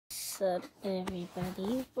What's up,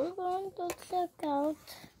 everybody? We're going to check out...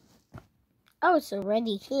 Oh, it's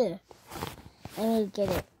already here. I need to get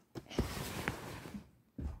it.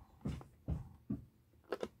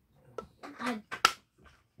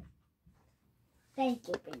 Thank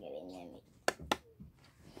you for getting it.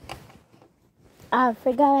 I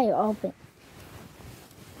forgot I opened.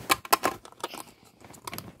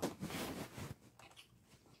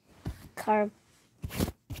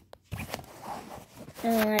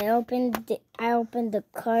 And I opened the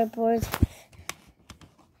cardboard.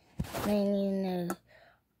 And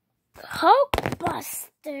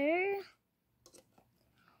Hulkbuster.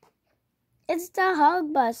 It's the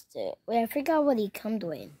Hulkbuster. Wait, I forgot what he comes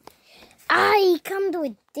with. He comes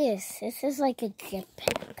with this. This is like a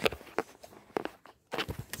jetpack.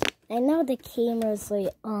 I know the camera's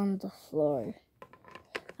like on the floor.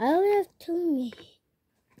 I only have 2 minutes.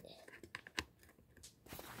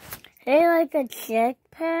 Hey, like a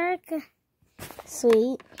jetpack.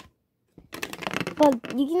 Sweet.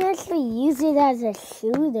 But you can actually use it as a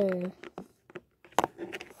shooter.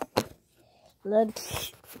 Look,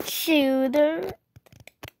 shooter.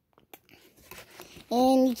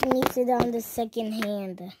 And you can use it on the second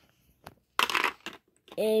hand.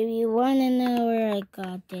 If you want to know where I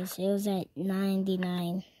got this, it was at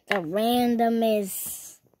 99. The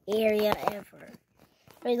randomest area ever.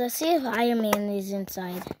 Wait, let's see if Iron Man is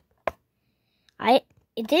inside.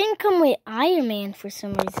 It didn't come with Iron Man for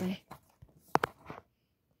some reason.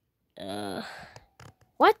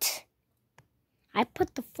 What? I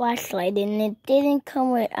put the flashlight in, it didn't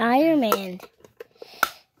come with Iron Man.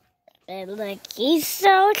 But look, he's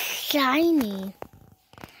so shiny.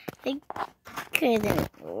 I couldn't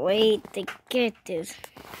wait to get this.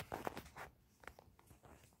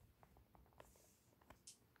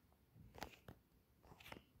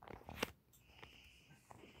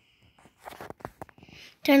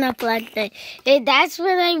 Turn off flashlight. Hey, that's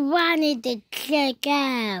what I wanted to check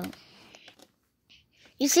out.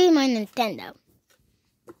 You see my Nintendo.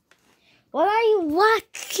 What are you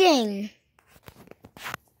watching?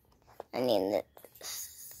 I need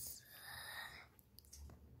this.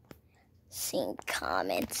 Seeing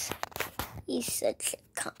comments. He's such a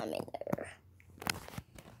commenter.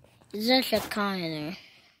 Such a commenter.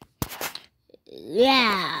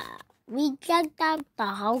 Yeah. We checked out the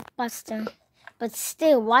Hulkbuster. But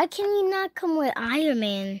still, why can he not come with Iron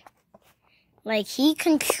Man? Like, he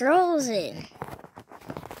controls it.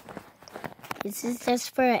 This is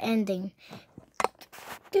just for an ending.